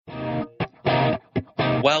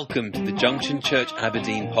Welcome to the Junction Church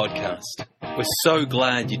Aberdeen podcast. We're so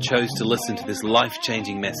glad you chose to listen to this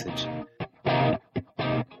life-changing message.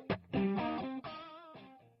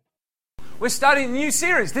 We're starting a new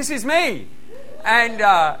series. This is me. And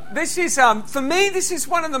this is, for me, this is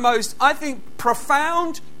one of the most, I think,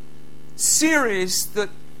 profound series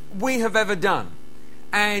that we have ever done.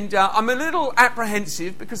 And I'm a little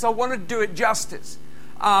apprehensive because I want to do it justice.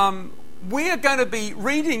 We are going to be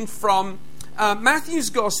reading from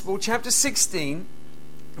Matthew's Gospel, chapter 16,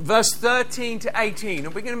 verse 13 to 18.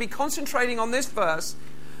 And we're going to be concentrating on this verse.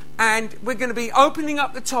 And we're going to be opening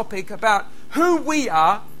up the topic about who we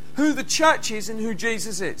are, who the church is, and who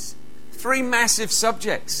Jesus is. Three massive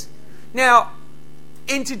subjects. Now,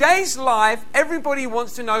 in today's life, everybody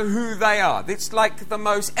wants to know who they are. It's like the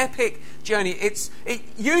most epic journey. It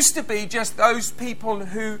used to be just those people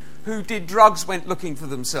who did drugs went looking for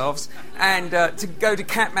themselves and to go to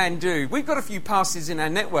Kathmandu. We've got a few pastors in our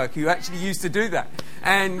network who actually used to do that.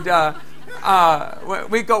 And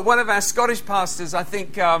we've got one of our Scottish pastors, I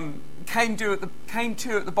think, came to at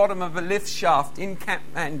the bottom of a lift shaft in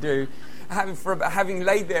Kathmandu, having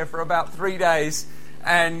laid there for about 3 days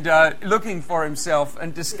and looking for himself,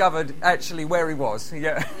 and discovered actually where he was,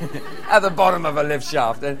 at the bottom of a lift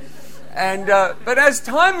shaft. But as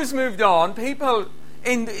time has moved on, people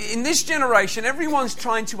in this generation, everyone's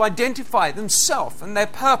trying to identify themselves and their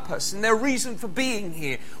purpose and their reason for being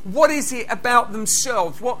here. What is it about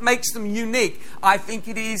themselves? What makes them unique? I think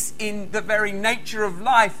it is in the very nature of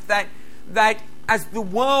life that as the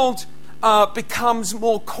world becomes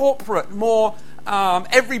more corporate, more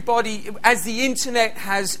everybody, as the internet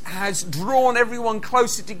has drawn everyone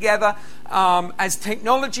closer together, as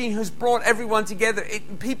technology has brought everyone together,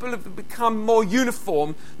 people have become more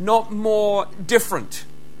uniform, not more different.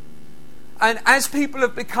 And as people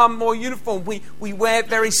have become more uniform, we wear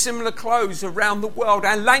very similar clothes around the world.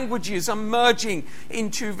 Our languages are merging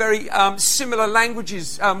into very similar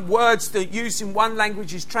languages. Words that are used in one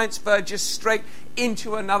language is transferred just straight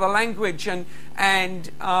into another language.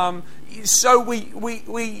 So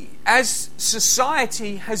we as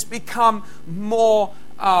society has become more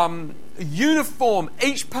uniform.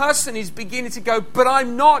 Each person is beginning to go, but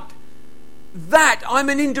I'm not that. I'm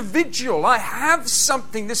an individual. I have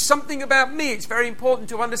something. There's something about me. It's very important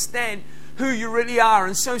to understand who you really are.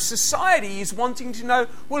 And so society is wanting to know,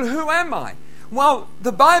 well, who am I? Well,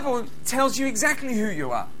 the Bible tells you exactly who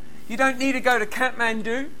you are. You don't need to go to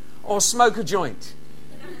Kathmandu or smoke a joint.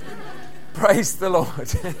 Praise the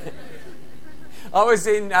Lord. I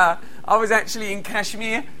was actually in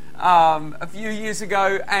Kashmir a few years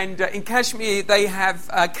ago, and in Kashmir they have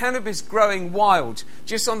cannabis growing wild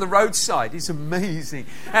just on the roadside. It's amazing,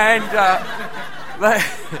 and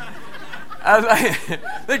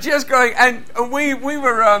they're just growing. And we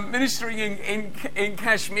were ministering in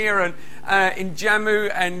Kashmir and in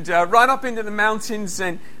Jammu and right up into the mountains,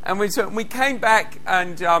 and we came back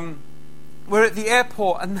and we're at the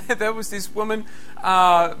airport, and there was this woman.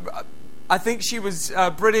 I think she was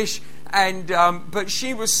British, but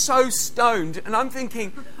she was so stoned. And I'm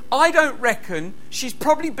thinking, I don't reckon she's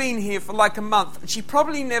probably been here for like a month. And she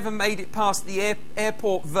probably never made it past the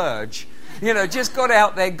airport verge. Just got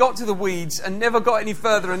out there, got to the weeds, and never got any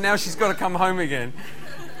further. And now she's got to come home again.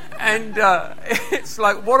 And it's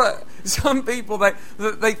like, some people,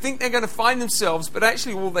 they think they're going to find themselves, but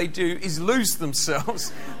actually all they do is lose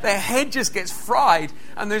themselves. Their head just gets fried,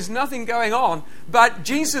 and there's nothing going on. But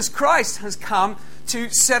Jesus Christ has come to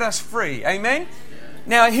set us free. Amen?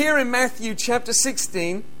 Now, here in Matthew chapter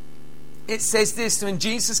 16, it says this: when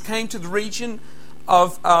Jesus came to the region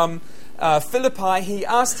of Philippi, he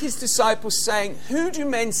asked his disciples, saying, "Who do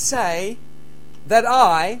men say that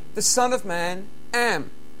I, the Son of Man,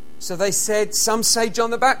 am?" So they said, "Some say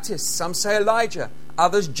John the Baptist, some say Elijah,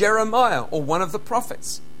 others Jeremiah or one of the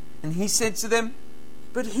prophets." And he said to them,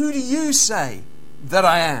 "But who do you say that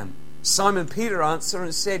I am?" Simon Peter answered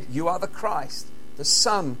and said, "You are the Christ, the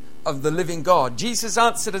Son of the living God." Jesus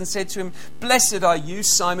answered and said to him, "Blessed are you,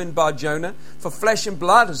 Simon Bar-Jonah, for flesh and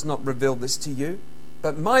blood has not revealed this to you,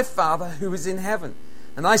 but my Father who is in heaven.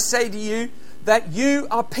 And I say to you that you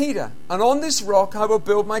are Peter, and on this rock I will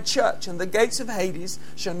build my church, and the gates of Hades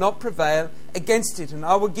shall not prevail against it. And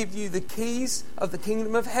I will give you the keys of the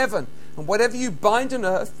kingdom of heaven. And whatever you bind on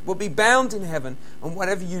earth will be bound in heaven, and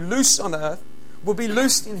whatever you loose on earth will be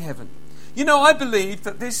loosed in heaven." I believe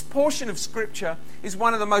that this portion of Scripture is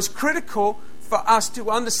one of the most critical for us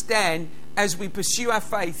to understand as we pursue our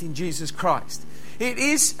faith in Jesus Christ. It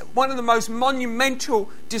is one of the most monumental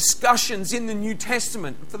discussions in the New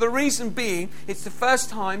Testament, for the reason being it's the first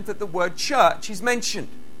time that the word church is mentioned.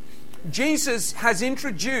 Jesus has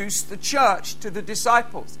introduced the church to the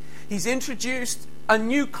disciples. He's introduced a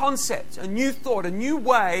new concept, a new thought, a new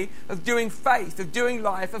way of doing faith, of doing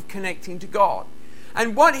life, of connecting to God.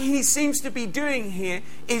 And what he seems to be doing here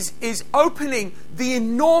is opening the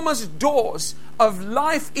enormous doors of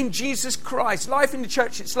life in Jesus Christ, life in the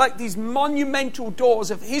church. It's like these monumental doors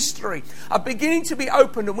of history are beginning to be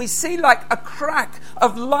opened, and we see like a crack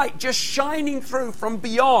of light just shining through from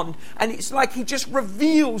beyond, and it's like he just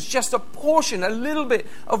reveals just a portion, a little bit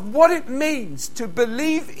of what it means to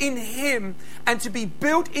believe in him and to be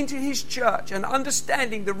built into his church, and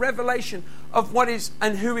understanding the revelation of what is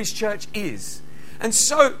and who his church is. And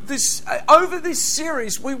so this over this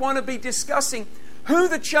series, we want to be discussing who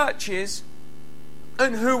the church is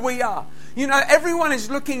and who we are. You know, everyone is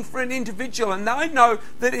looking for an individual, and I know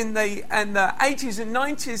that in the 80s and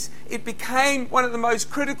 90s, it became one of the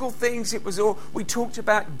most critical things. It was all, we talked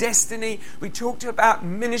about destiny, we talked about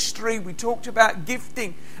ministry, we talked about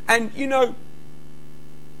gifting. And you know,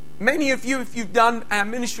 many of you, if you've done our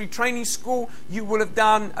ministry training school, you will have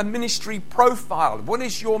done a ministry profile. What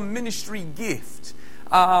is your ministry gift?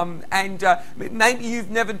 Maybe you've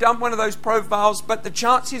never done one of those profiles, but the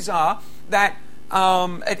chances are that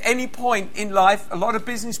at any point in life, a lot of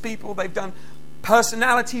business people, they've done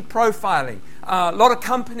personality profiling. A lot of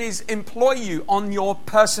companies employ you on your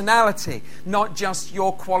personality, not just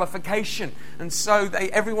your qualification. And so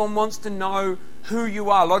everyone wants to know who you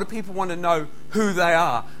are. A lot of people want to know who they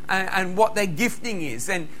are and what their gifting is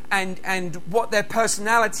and what their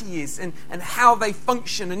personality is and how they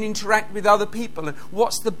function and interact with other people and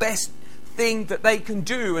what's the best thing that they can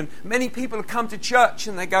do. And many people have come to church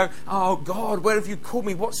and they go, oh God, where have you called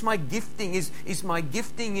me? What's my gifting? Is my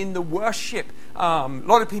gifting in the worship? A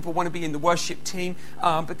lot of people want to be in the worship team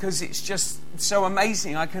because it's just so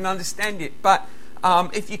amazing. I can understand it. But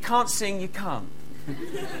if you can't sing, you can't.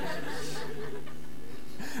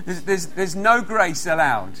 There's no grace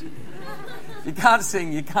allowed. If you can't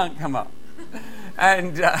sing, you can't come up.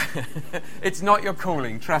 And it's not your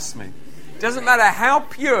calling, trust me. Doesn't matter how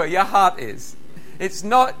pure your heart is. It's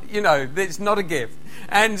not, it's not a gift.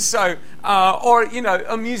 And so,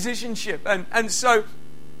 a musicianship. And so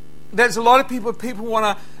there's a lot of people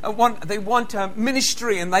want a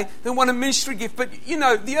ministry, and they want a ministry gift. But,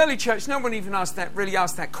 the early church, no one even really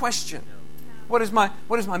asked that question. What is my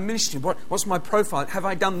ministry? What's my profile? Have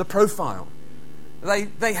I done the profile?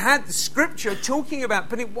 They had the scripture talking about,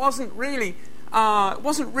 but it wasn't really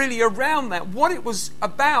around that. What it was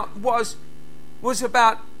about was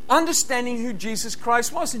about understanding who Jesus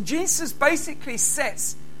Christ was. And Jesus basically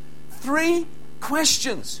sets 3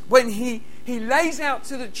 questions when he lays out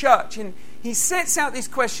to the church, and he sets out these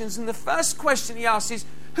questions. And the first question he asks is,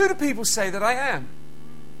 who do people say that I am?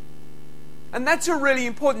 And that's a really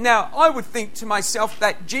important. Now, I would think to myself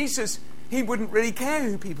that Jesus, he wouldn't really care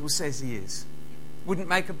who people says he is. Wouldn't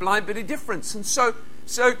make a blind bit of difference. And so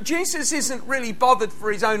Jesus isn't really bothered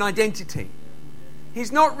for his own identity.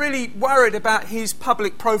 He's not really worried about his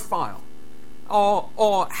public profile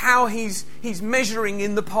or how he's measuring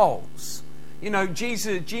in the polls.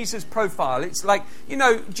 Jesus' profile. It's like,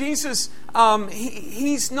 Jesus,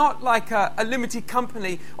 he's not like a limited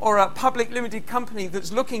company or a public limited company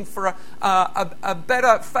that's looking for a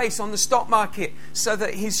better face on the stock market so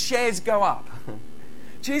that his shares go up.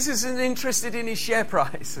 Jesus isn't interested in his share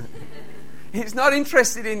price. He's not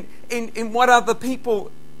interested in what other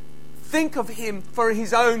people think of him for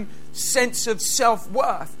his own sense of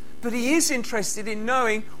self-worth. But he is interested in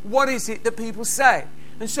knowing what is it that people say.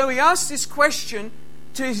 And so he asked this question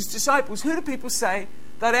to his disciples, who do people say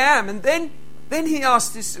that I am? And then he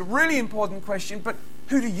asked this really important question, but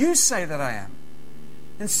who do you say that I am?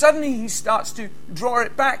 And suddenly he starts to draw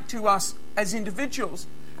it back to us as individuals.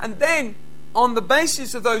 And then on the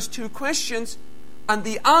basis of those 2 questions and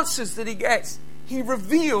the answers that he gets, he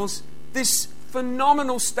reveals this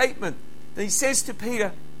phenomenal statement that he says to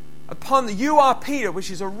Peter, you are Peter,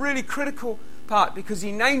 which is a really critical part because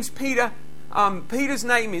he names Peter. Peter's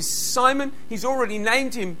name is Simon. He's already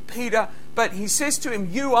named him Peter, but he says to him,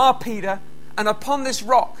 you are Peter, and upon this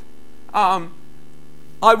rock I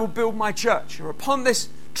will build my church. Or upon this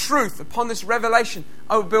truth, upon this revelation,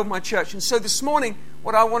 I will build my church. And so this morning,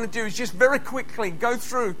 what I want to do is just very quickly go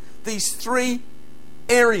through these 3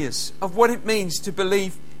 areas of what it means to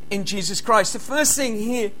believe in Jesus Christ. The first thing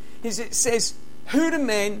here is it says, who do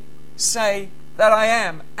men say that I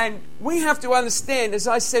am? And we have to understand, as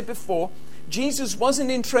I said before, Jesus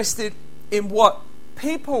wasn't interested in what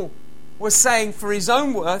people were saying for his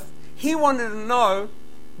own worth. He wanted to know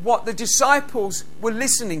what the disciples were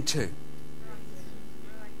listening to.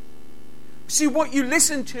 See, what you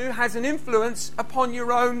listen to has an influence upon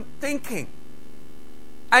your own thinking.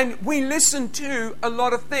 And we listen to a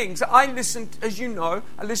lot of things. I listen, as you know,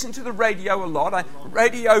 I listen to the radio a lot.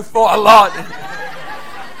 Radio for a lot.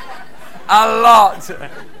 A lot.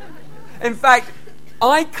 In fact,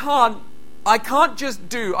 I can't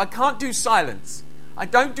do silence. I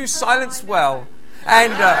don't do silence well.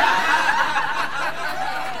 And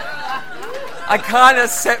I kind of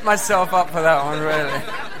set myself up for that one, really.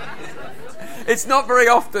 It's not very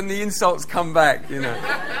often the insults come back, you know.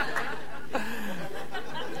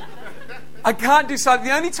 I can't do silence.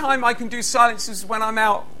 The only time I can do silence is when I'm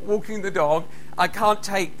out walking the dog.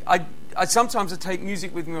 Sometimes I take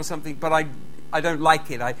music with me or something, but I don't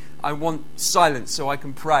like it. I want silence so I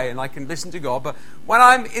can pray and I can listen to God. But when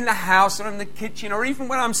I'm in the house or in the kitchen or even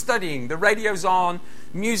when I'm studying, the radio's on,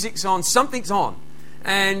 music's on, something's on.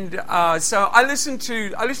 And so I listen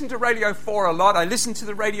to Radio 4 a lot. I listen to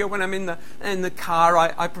the radio when I'm in the car.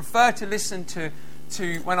 I prefer to listen to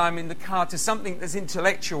when I'm in the car to something that's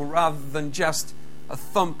intellectual rather than just a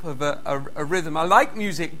thump of a rhythm. I like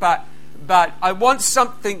music, but I want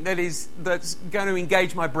something that's going to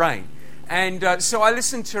engage my brain. And so I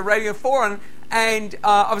listened to Radio 4, and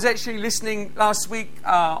I was actually listening last week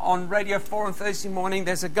on Radio 4 on Thursday morning.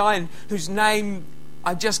 There's a guy whose name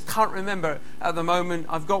I just can't remember at the moment.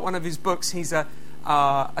 I've got one of his books. He's a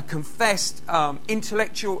confessed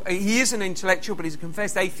intellectual. He is an intellectual, but he's a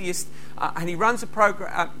confessed atheist, and he runs a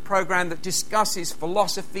program that discusses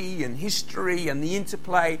philosophy and history and the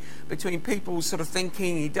interplay between people's sort of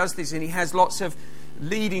thinking. He does this, and he has lots of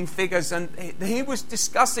leading figures, and he was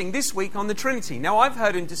discussing this week on the Trinity. Now, I've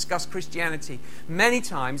heard him discuss Christianity many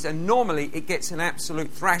times, and normally it gets an absolute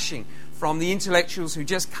thrashing from the intellectuals who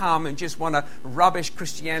just come and just want to rubbish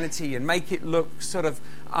Christianity and make it look sort of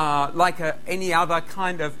like any other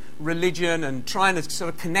kind of religion, and trying to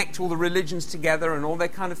sort of connect all the religions together and all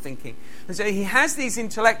that kind of thinking. And so he has these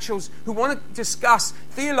intellectuals who want to discuss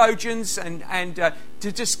theologians and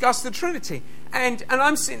to discuss the Trinity. And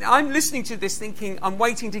I'm listening to this thinking I'm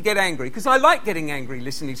waiting to get angry, because I like getting angry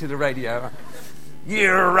listening to the radio.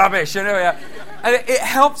 You're rubbish. You know, and it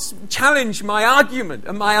helps challenge my argument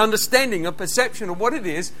and my understanding and perception of what it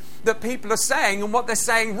is that people are saying and what they're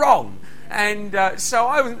saying wrong. And so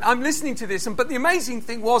I'm listening to this. But the amazing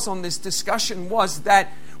thing on this discussion was that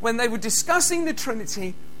when they were discussing the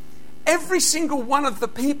Trinity, every single one of the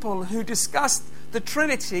people who discussed the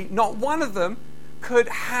Trinity, not one of them could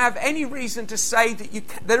have any reason to say that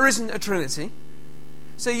there isn't a Trinity.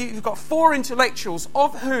 So you've got four intellectuals,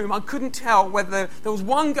 of whom I couldn't tell whether there was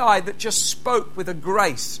one guy that just spoke with a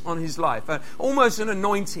grace on his life, almost an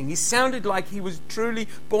anointing. He sounded like he was truly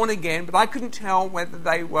born again, but I couldn't tell whether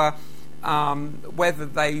they were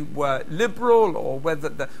liberal or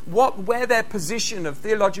where their position of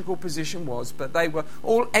theological position was. But they were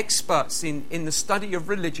all experts in the study of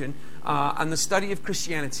religion and the study of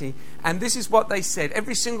Christianity. And this is what they said.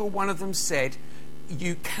 Every single one of them said,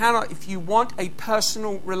 you cannot, if you want a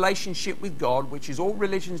personal relationship with God, which is all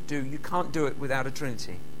religions do, you can't do it without a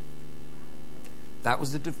Trinity. That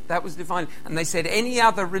was divine. And they said any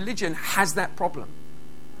other religion has that problem.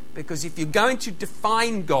 Because if you're going to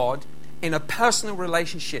define God in a personal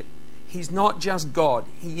relationship, He's not just God.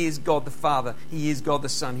 He is God the Father. He is God the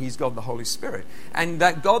Son. He is God the Holy Spirit. And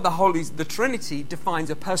that God the Trinity defines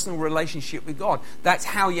a personal relationship with God. That's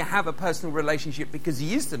how you have a personal relationship, because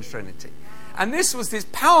He is the Trinity. And this was this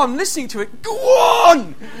power. I'm listening to it. Go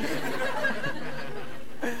on!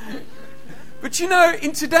 But you know,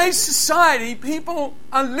 in today's society, people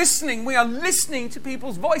are listening. We are listening to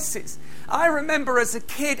people's voices. I remember as a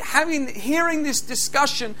kid hearing this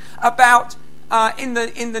discussion about in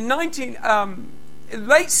the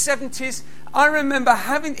late 70s. I remember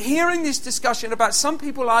hearing this discussion about some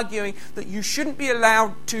people arguing that you shouldn't be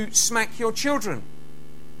allowed to smack your children.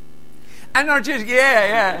 And I just,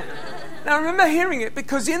 yeah. Now, I remember hearing it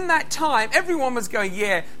because in that time, everyone was going,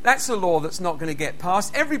 yeah, that's a law that's not going to get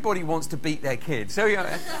passed. Everybody wants to beat their kids. So,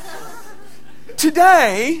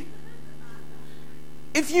 today,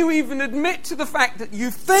 if you even admit to the fact that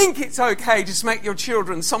you think it's okay to smack your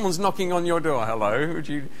children, someone's knocking on your door. Hello? Would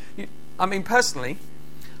you I mean, personally,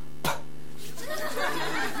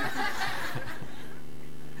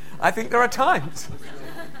 I think there are times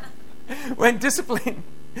when discipline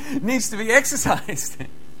needs to be exercised.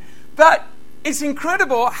 But it's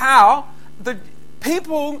incredible how the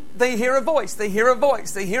people, they hear a voice,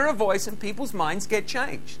 and people's minds get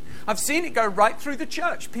changed. I've seen it go right through the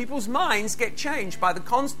church. People's minds get changed by the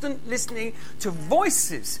constant listening to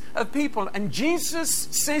voices of people. And Jesus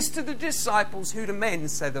says to the disciples, who do men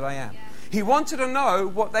say that I am? He wanted to know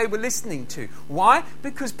what they were listening to. Why?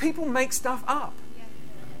 Because people make stuff up.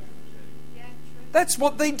 That's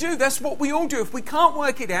what they do. That's what we all do. If we can't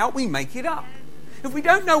work it out, we make it up. If we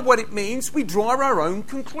don't know what it means, we draw our own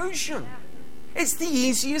conclusion. It's the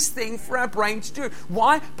easiest thing for our brain to do.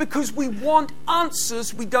 Why? Because we want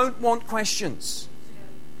answers, we don't want questions.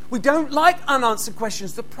 We don't like unanswered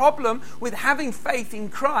questions. The problem with having faith in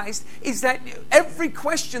Christ is that every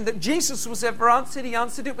question that Jesus was ever answered, he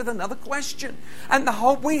answered it with another question. And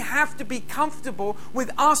we have to be comfortable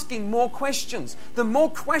with asking more questions. The more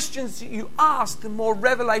questions that you ask, the more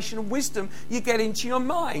revelation and wisdom you get into your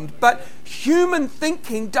mind. But human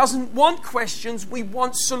thinking doesn't want questions. We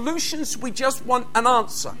want solutions. We just want an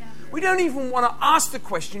answer. We don't even want to ask the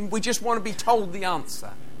question. We just want to be told the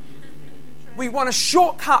answer. We want to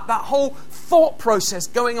shortcut that whole thought process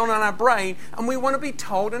going on in our brain, and we want to be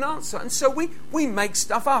told an answer. And so we make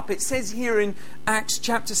stuff up. It says here in Acts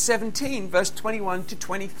chapter 17, verse 21 to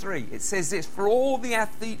 23, it says this: "For all the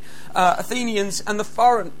Athenians and the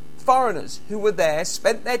foreigners who were there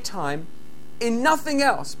spent their time in nothing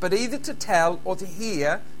else but either to tell or to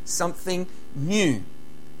hear something new."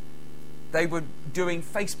 They were doing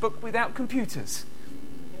Facebook without computers.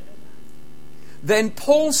 Then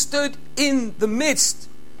Paul stood in the midst,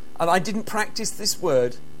 and I didn't practice this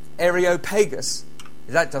word, Areopagus,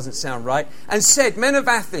 that doesn't sound right, and said, "Men of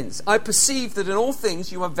Athens, I perceive that in all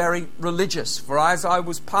things you are very religious. For as I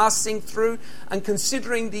was passing through and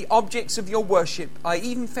considering the objects of your worship, I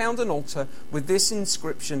even found an altar with this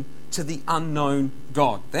inscription, 'To the unknown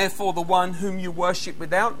God.' Therefore the one whom you worship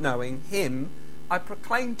without knowing, him I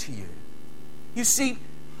proclaim to you." You see,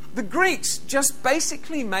 the Greeks just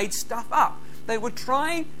basically made stuff up. They were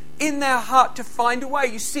trying in their heart to find a way.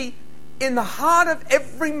 You see, in the heart of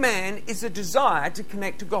every man is a desire to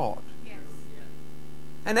connect to God. Yes.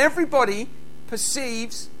 And everybody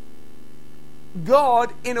perceives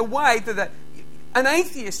God in a way that an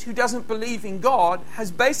atheist who doesn't believe in God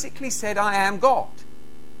has basically said, "I am God."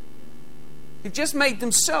 They've just made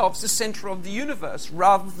themselves the center of the universe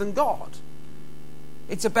rather than God.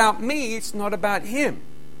 It's about me, it's not about him.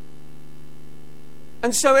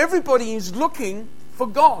 And so everybody is looking for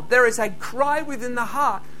God. There is a cry within the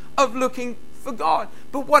heart of looking for God.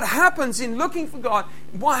 But what happens in looking for God,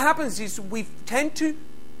 what happens is we tend to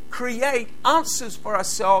create answers for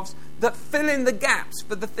ourselves that fill in the gaps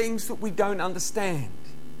for the things that we don't understand.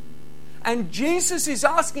 And Jesus is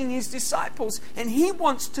asking his disciples, and he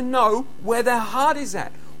wants to know where their heart is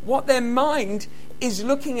at, what their mind is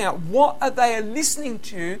looking at, what are they listening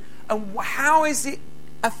to, and how is it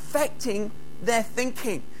affecting their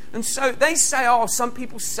thinking. And so they say, some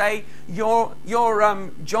people say you're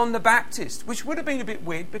John the Baptist, which would have been a bit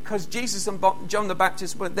weird because Jesus and John the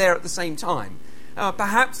Baptist were there at the same time.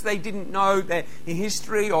 Perhaps they didn't know their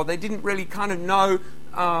history, or they didn't really kind of know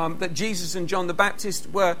that Jesus and John the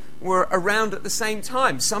Baptist were around at the same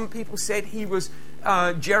time. Some people said he was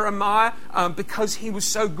Jeremiah because he was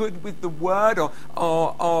so good with the word, or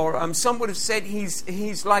some would have said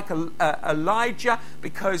he's like Elijah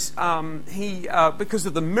because because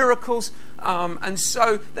of the miracles, and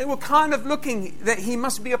so they were kind of looking that he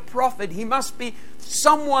must be a prophet, he must be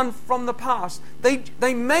someone from the past.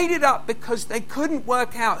 They made it up because they couldn't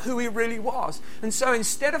work out who he really was, and so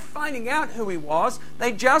instead of finding out who he was,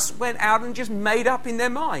 they just went out and just made up in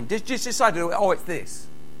their mind. They just decided, it's this.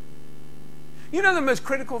 You know, the most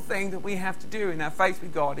critical thing that we have to do in our faith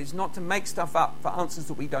with God is not to make stuff up for answers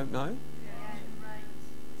that we don't know.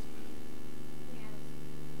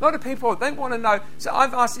 A lot of people, they want to know. So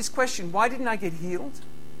I've asked this question: why didn't I get healed?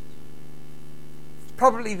 It's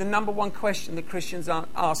probably the number one question that Christians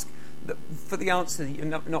ask for the answer that you're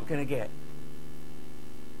not going to get.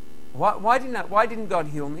 Why didn't God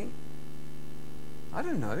heal me? I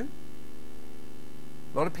don't know.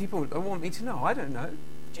 A lot of people don't want me to know. I don't know.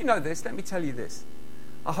 Do you know this? Let me tell you this.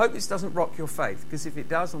 I hope this doesn't rock your faith, because if it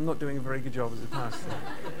does, I'm not doing a very good job as a pastor.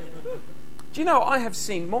 Do you know, I have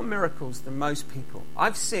seen more miracles than most people.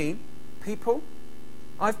 I've prayed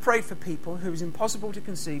for people who it was impossible to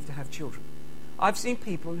conceive to have children. I've seen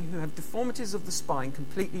people who have deformities of the spine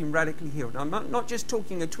completely and radically healed. I'm not just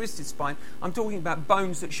talking a twisted spine, I'm talking about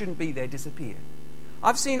bones that shouldn't be there disappear.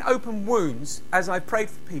 I've seen open wounds, as I prayed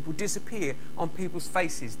for people, disappear on people's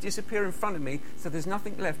faces, disappear in front of me, so there's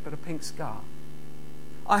nothing left but a pink scar.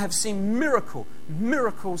 I have seen miracles.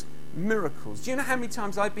 Do you know how many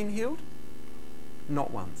times I've been healed? Not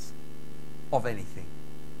once. Of anything.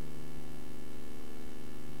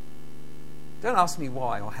 Don't ask me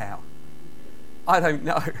why or how. I don't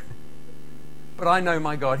know. But I know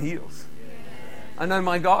my God heals. I know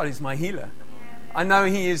my God is my healer. I know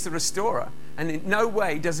he is the restorer. And in no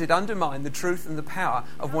way does it undermine the truth and the power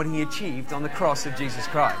of what he achieved on the cross of Jesus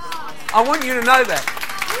Christ. I want you to know that.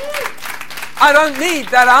 I don't need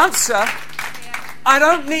that answer. I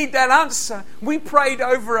don't need that answer. We prayed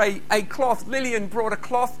over a cloth. Lillian brought a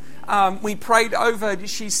cloth. We prayed over.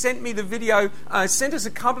 She sent me the video, sent us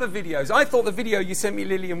a couple of videos. I thought the video you sent me,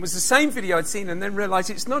 Lillian, was the same video I'd seen, and then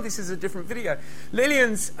realized it's not. This is a different video.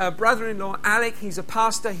 Lillian's brother-in-law, Alec, he's a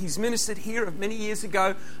pastor. He's ministered here many years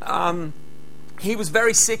ago. He was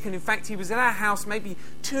very sick, and in fact, he was in our house maybe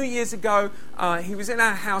 2 years ago. He was in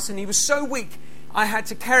our house, and he was so weak. I had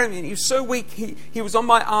to carry him in. He was so weak. He was on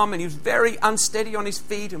my arm, and he was very unsteady on his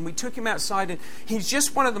feet, and we took him outside, and he's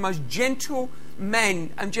just one of the most gentle men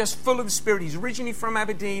and just full of the Spirit. He's originally from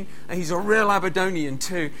Aberdeen, and he's a real Aberdonian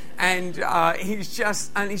too, and he's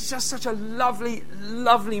just such a lovely,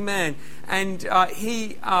 lovely man. And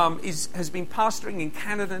he has been pastoring in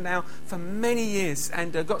Canada now for many years,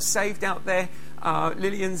 and got saved out there.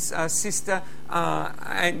 Lillian's sister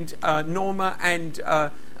and Norma and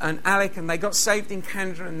Alec, and they got saved in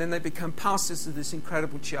Canada, and then they become pastors of this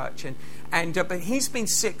incredible church. But he's been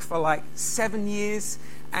sick for like 7 years,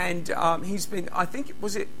 and he's been, I think,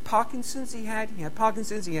 was it Parkinson's he had? He had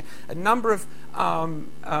Parkinson's. He had a number of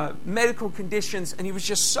medical conditions, and he was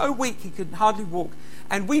just so weak he could hardly walk.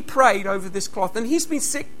 And we prayed over this cloth, and he's been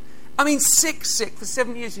sick. I mean, sick for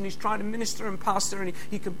 7 years, and he's trying to minister and pastor, and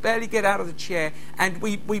he could barely get out of the chair. And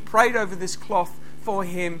we prayed over this cloth for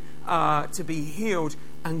him to be healed.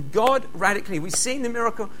 And God radically, we've seen the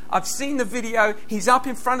miracle. I've seen the video. He's up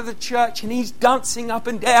in front of the church, and he's dancing up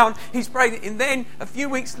and down. He's praying. And then a few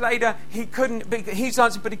weeks later, he's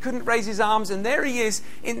dancing, but he couldn't raise his arms. And there he is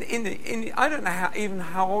in I don't know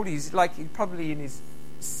how old he's, like probably in his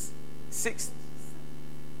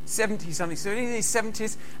 70 something, so in his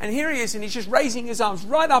 70s, and here he is, and he's just raising his arms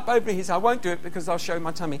right up over his. I won't do it because I'll show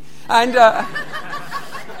my tummy, and I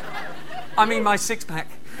mean my six-pack,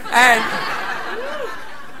 and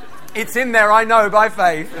it's in there, I know, by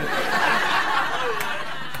faith.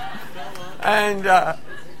 And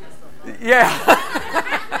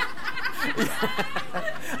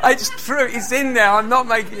it's true, it's in there. I'm not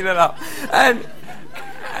making it up.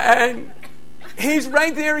 And he's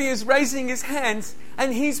right there. He is raising his hands,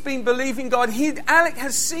 and he's been believing God. Alec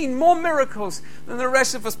has seen more miracles than the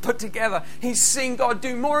rest of us put together. He's seen God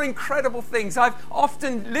do more incredible things. I've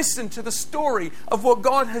often listened to the story of what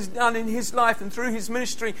God has done in his life and through his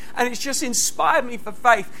ministry, and it's just inspired me for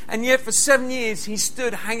faith. And yet for 7 years he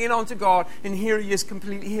stood hanging on to God, and here he is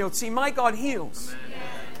completely healed. See, my God heals.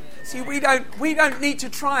 See, we don't need to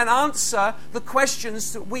try and answer the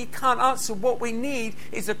questions that we can't answer. What we need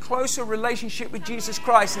is a closer relationship with Jesus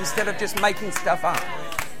Christ instead of just making stuff up.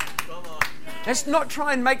 Let's not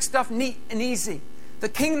try and make stuff neat and easy. The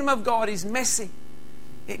kingdom of God is messy.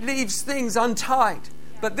 It leaves things untied.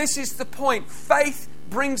 But this is the point. Faith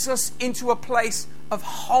brings us into a place of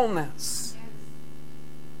wholeness.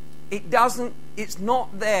 It's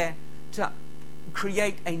not there to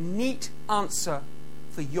create a neat answer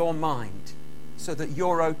for your mind so that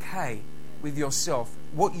you're okay with yourself.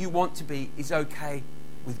 What you want to be is okay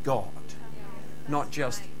with God, not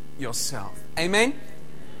just yourself. Amen?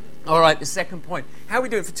 All right, the second point. How are we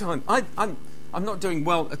doing for time? I'm not doing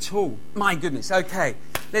well at all. My goodness. Okay,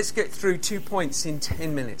 let's get through 2 points in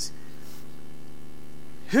 10 minutes.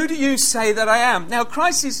 Who do you say that I am? Now,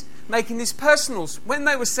 Christ is making this personal. When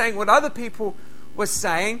they were saying what other people were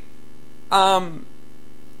saying,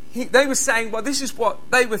 they were saying, well, this is what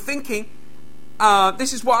they were thinking.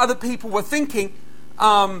 This is what other people were thinking.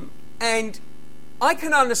 And I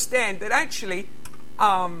can understand that actually,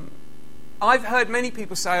 I've heard many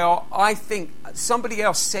people say, oh, I think somebody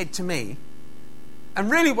else said to me. And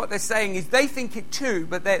really what they're saying is they think it too,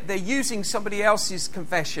 but they're using somebody else's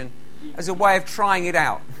confession as a way of trying it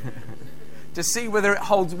out to see whether it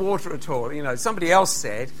holds water at all. You know, somebody else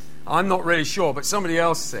said, I'm not really sure, but somebody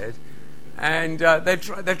else said. And they're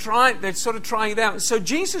sort of trying it out. And so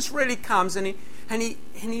Jesus really comes and he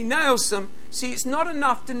nails them. See, it's not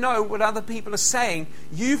enough to know what other people are saying.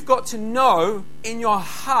 You've got to know in your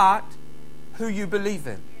heart who you believe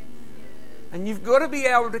in. And you've got to be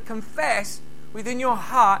able to confess within your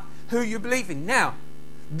heart who you believe in. Now,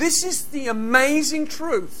 this is the amazing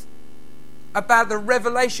truth about the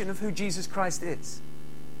revelation of who Jesus Christ is.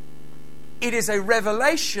 It is a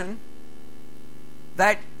revelation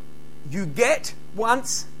that you get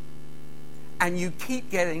once and you keep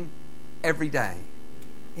getting every day.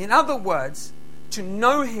 In other words, to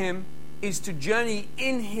know him is to journey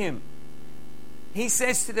in him. He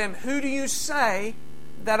says to them, who do you say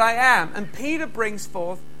that I am? And Peter brings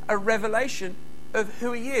forth a revelation of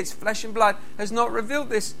who he is. Flesh and blood has not revealed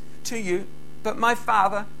this to you, but my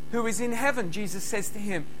Father who is in heaven, Jesus says to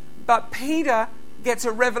him. But Peter gets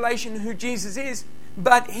a revelation of who Jesus is,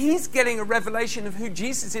 but he's getting a revelation of who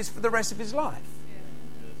Jesus is for the rest of his life.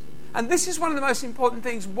 And this is one of the most important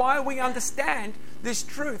things, why we understand this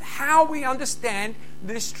truth, how we understand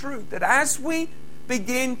this truth, that as we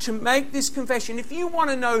begin to make this confession, if you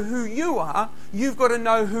want to know who you are, you've got to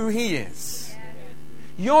know who he is.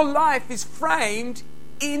 Your life is framed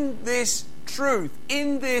in this truth,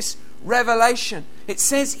 in this revelation. It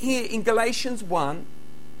says here in Galatians 1,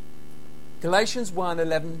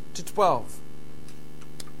 11 to 12.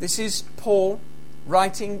 This is Paul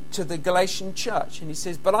writing to the Galatian church, and he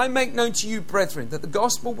says, "But I make known to you, brethren, that the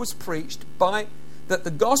gospel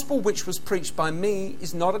which was preached by me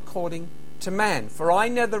is not according to man. For I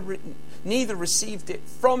neither received it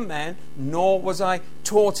from man, nor was I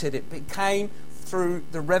taught it. It came through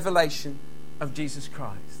the revelation of Jesus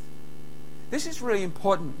Christ." This is really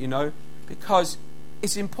important, because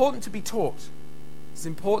it's important to be taught. It's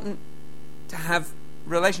important to have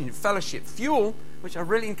relationship, fellowship, fuel, which I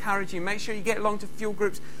really encourage you. Make sure you get along to fuel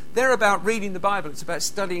groups. They're about reading the Bible. It's about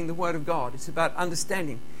studying the Word of God. It's about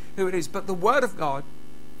understanding who it is. But the Word of God,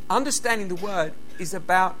 understanding the Word, is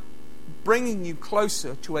about bringing you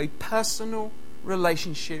closer to a personal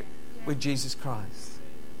relationship with Jesus Christ.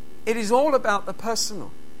 It is all about the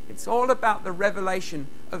personal. It's all about the revelation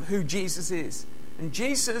of who Jesus is. And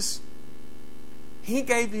Jesus, he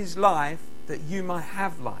gave his life that you might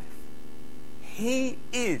have life. He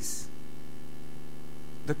is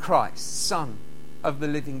the Christ, Son of the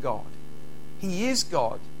living God. He is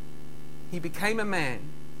God. He became a man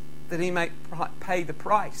that he might pay the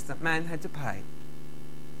price that man had to pay,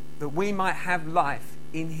 that we might have life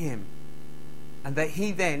in him, and that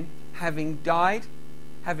he then, having died,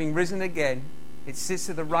 having risen again, it sits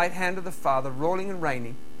at the right hand of the Father, ruling and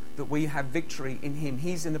reigning, that we have victory in him.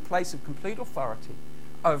 He's in a place of complete authority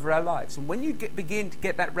over our lives. And when you begin to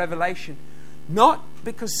get that revelation, not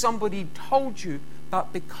because somebody told you,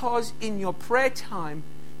 but because in your prayer time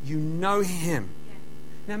you know him.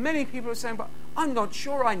 Now many people are saying, but I'm not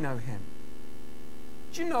sure I know him.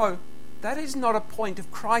 Do you know, that is not a point of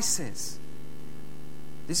crisis.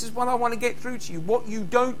 This is what I want to get through to you. What you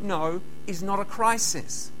don't know is not a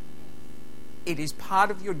crisis. It is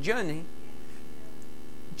part of your journey.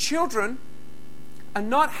 Children are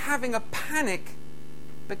not having a panic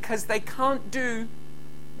because they can't do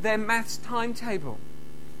their maths timetable.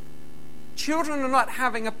 Children are not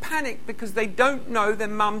having a panic because they don't know their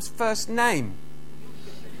mum's first name.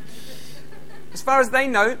 As far as they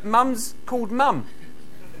know, mum's called mum.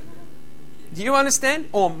 Do you understand?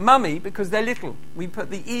 Or mummy, because they're little. We put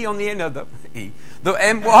the E on the end of the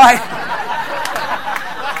M-Y.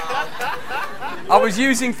 I was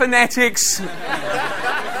using phonetics.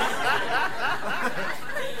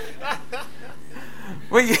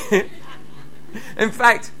 In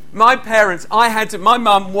fact, my parents, my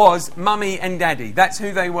mum was mummy and daddy. That's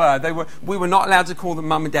who they were. We were not allowed to call them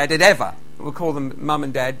mum and dad ever. We'll call them mum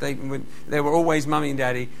and dad. They were always mummy and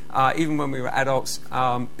daddy, even when we were adults,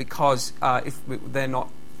 because if they're not,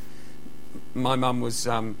 my mum was,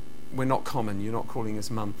 we're not common. You're not calling us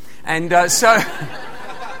mum. And so,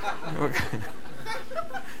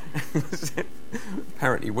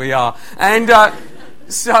 apparently we are.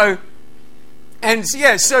 So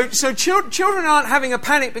children aren't having a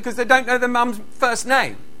panic because they don't know their mum's first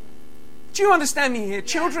name. Do you understand me here?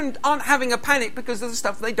 Children aren't having a panic because of the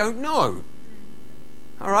stuff they don't know.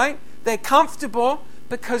 All right? They're comfortable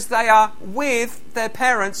because they are with their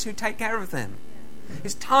parents who take care of them.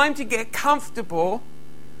 It's time to get comfortable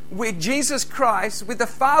with Jesus Christ, with the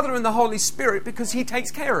Father and the Holy Spirit, because he takes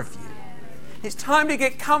care of you. It's time to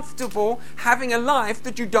get comfortable having a life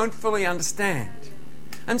that you don't fully understand.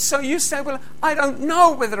 And so you say, well, I don't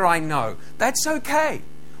know whether I know. That's okay.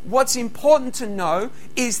 What's important to know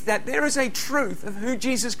is that there is a truth of who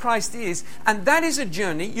Jesus Christ is, and that is a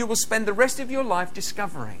journey you will spend the rest of your life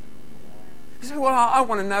discovering. You say, well, I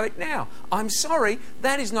want to know it now. I'm sorry,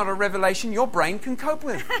 that is not a revelation your brain can cope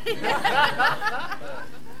with.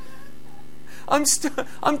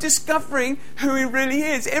 I'm discovering who he really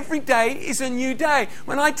is. Every day is a new day.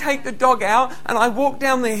 When I take the dog out and I walk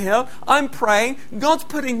down the hill, I'm praying. God's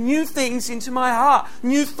putting new things into my heart,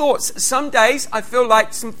 new thoughts. Some days I feel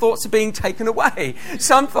like some thoughts are being taken away.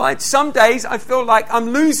 Some days I feel like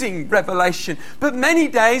I'm losing revelation. But many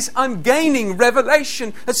days I'm gaining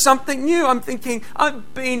revelation of something new. I'm thinking,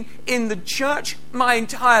 I've been in the church my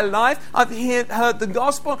entire life. I've heard the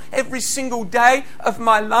gospel every single day of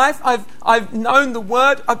my life. I've known the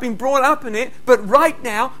word, I've been brought up in it, but right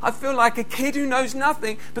now I feel like a kid who knows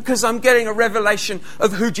nothing because I'm getting a revelation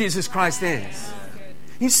of who Jesus Christ is.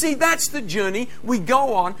 You see, that's the journey we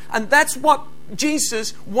go on, and that's what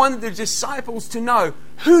Jesus wanted the disciples to know.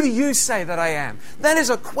 Who do you say that I am? That is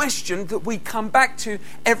a question that we come back to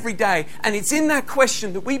every day. And it's in that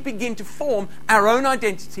question that we begin to form our own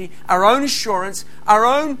identity, our own assurance, our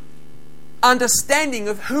own understanding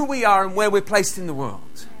of who we are and where we're placed in the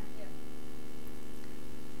world.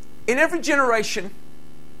 In every generation,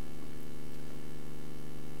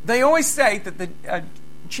 they always say that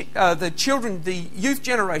the children, the youth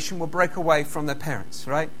generation will break away from their parents,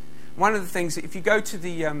 right? One of the things, if you go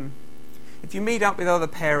to if you meet up with other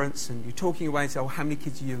parents and you're talking away and say, oh, how many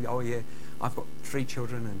kids are you? Oh, yeah, I've got 3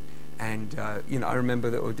 children. And I remember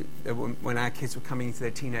that when our kids were coming into their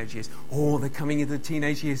teenage years, oh, they're coming into the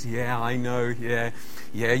teenage years. Yeah, I know, yeah,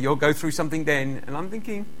 you'll go through something then. And I'm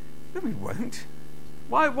thinking, no, we won't.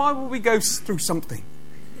 Why will we go through something?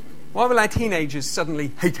 Why will our teenagers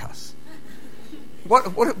suddenly hate us?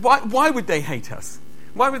 Why would they hate us?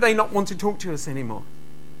 Why would they not want to talk to us anymore?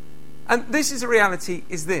 And this is a reality,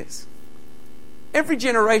 is this. Every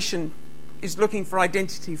generation is looking for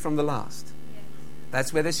identity from the last.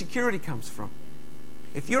 That's where their security comes from.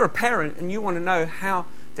 If you're a parent and you want to know how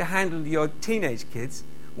to handle your teenage kids,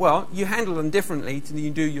 well, you handle them differently than you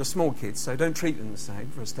do your small kids, so don't treat them the same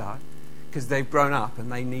for a start, because they've grown up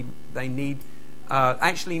and they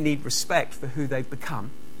actually need respect for who they've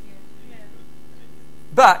become.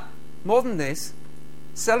 But more than this,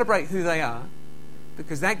 celebrate who they are,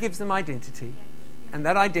 because that gives them identity, and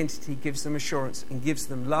that identity gives them assurance and gives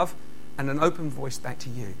them love and an open voice back to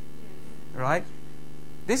you. All right?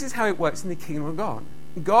 This is how it works in the kingdom of God.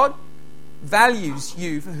 God values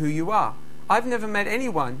you for who you are. I've never met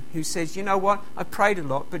anyone who says, you know what, I prayed a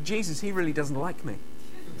lot, but Jesus, he really doesn't like me.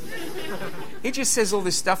 He just says all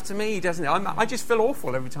this stuff to me. He doesn't. I just feel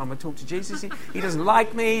awful every time I talk to Jesus. He doesn't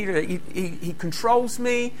like me. He controls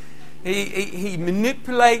me. He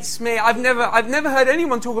manipulates me. I've never heard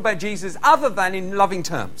anyone talk about Jesus other than in loving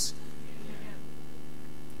terms.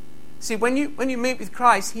 See, when you meet with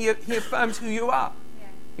Christ, he affirms who you are.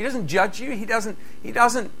 He doesn't judge you.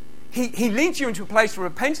 He leads you into a place of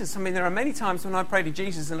repentance. I mean, there are many times when I pray to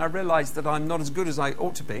Jesus and I realize that I'm not as good as I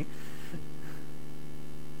ought to be.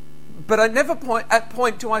 But at never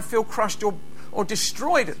point do I feel crushed or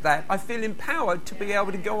destroyed at that. I feel empowered to be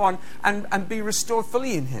able to go on and be restored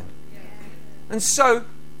fully in Him. And so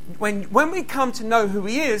when we come to know who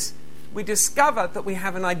He is, we discover that we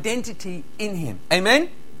have an identity in Him. Amen?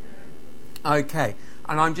 Okay.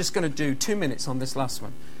 And I'm just going to do 2 minutes on this last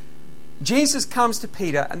one. Jesus comes to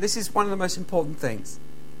Peter, and this is one of the most important things.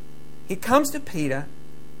 He comes to Peter,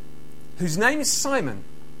 whose name is Simon,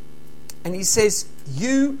 and he says,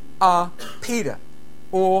 you are Peter,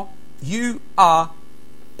 or you are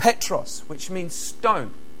Petros, which means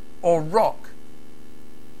stone or rock.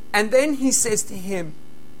 And then he says to him,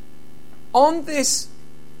 on this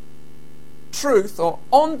truth, or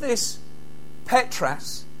on this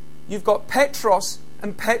Petros, you've got Petros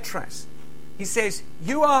and Petros. He says,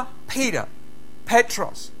 you are Peter,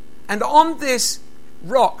 Petros, and on this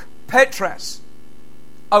rock, Petros,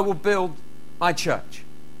 I will build my church.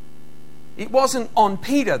 It wasn't on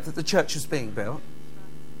Peter that the church was being built.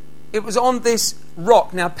 It was on this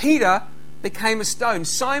rock. Now, Peter became a stone.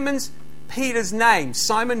 Peter's name,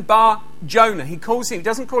 Simon Bar Jonah. He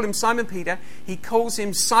doesn't call him Simon Peter. He calls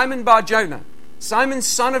him Simon Bar Jonah. Simon,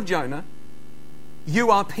 son of Jonah, you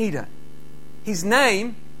are Peter. His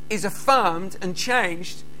name is affirmed and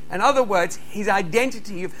changed. In other words, his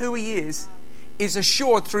identity of who he is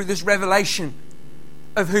assured through this revelation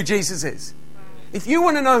of who Jesus is. If you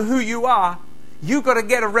want to know who you are, you've got to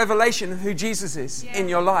get a revelation of who Jesus is in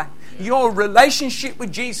your life. Your relationship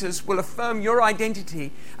with Jesus will affirm your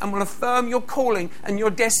identity and will affirm your calling and your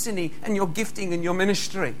destiny and your gifting and your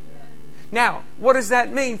ministry. Now, what does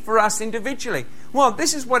that mean for us individually? Well,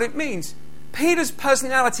 this is what it means. Peter's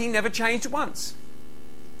personality never changed once.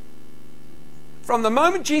 From the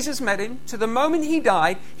moment Jesus met him to the moment he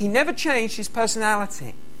died, he never changed his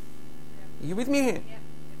personality. Are you with me here?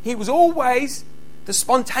 He was always the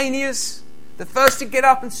spontaneous, the first to get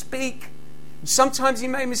up and speak. Sometimes he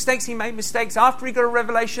made mistakes. He made mistakes after he got a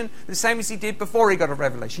revelation, the same as he did before he got a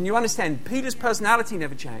revelation. You understand, Peter's personality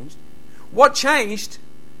never changed. What changed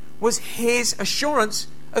was his assurance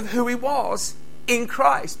of who he was in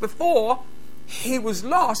Christ. Before, he was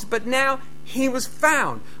lost, but now he was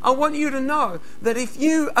found. I want you to know that if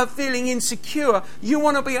you are feeling insecure, you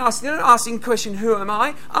want to be asking, you're not asking the question, who am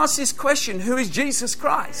I? Ask this question, who is Jesus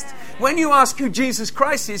Christ? When you ask who Jesus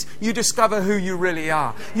Christ is, you discover who you really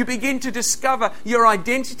are. You begin to discover your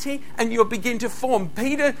identity and you'll begin to form.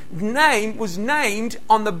 Peter's name was named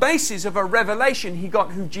on the basis of a revelation he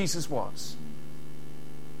got who Jesus was.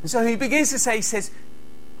 And so he begins to say, he says,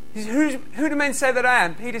 who do men say that I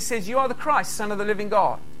am? Peter says, you are the Christ, Son of the living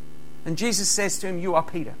God. And Jesus says to him, you are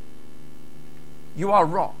Peter. You are a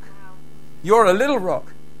rock. You're a little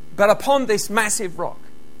rock, but upon this massive rock.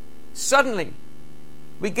 Suddenly,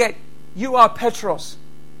 we get, you are Petros,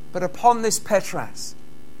 but upon this Petras,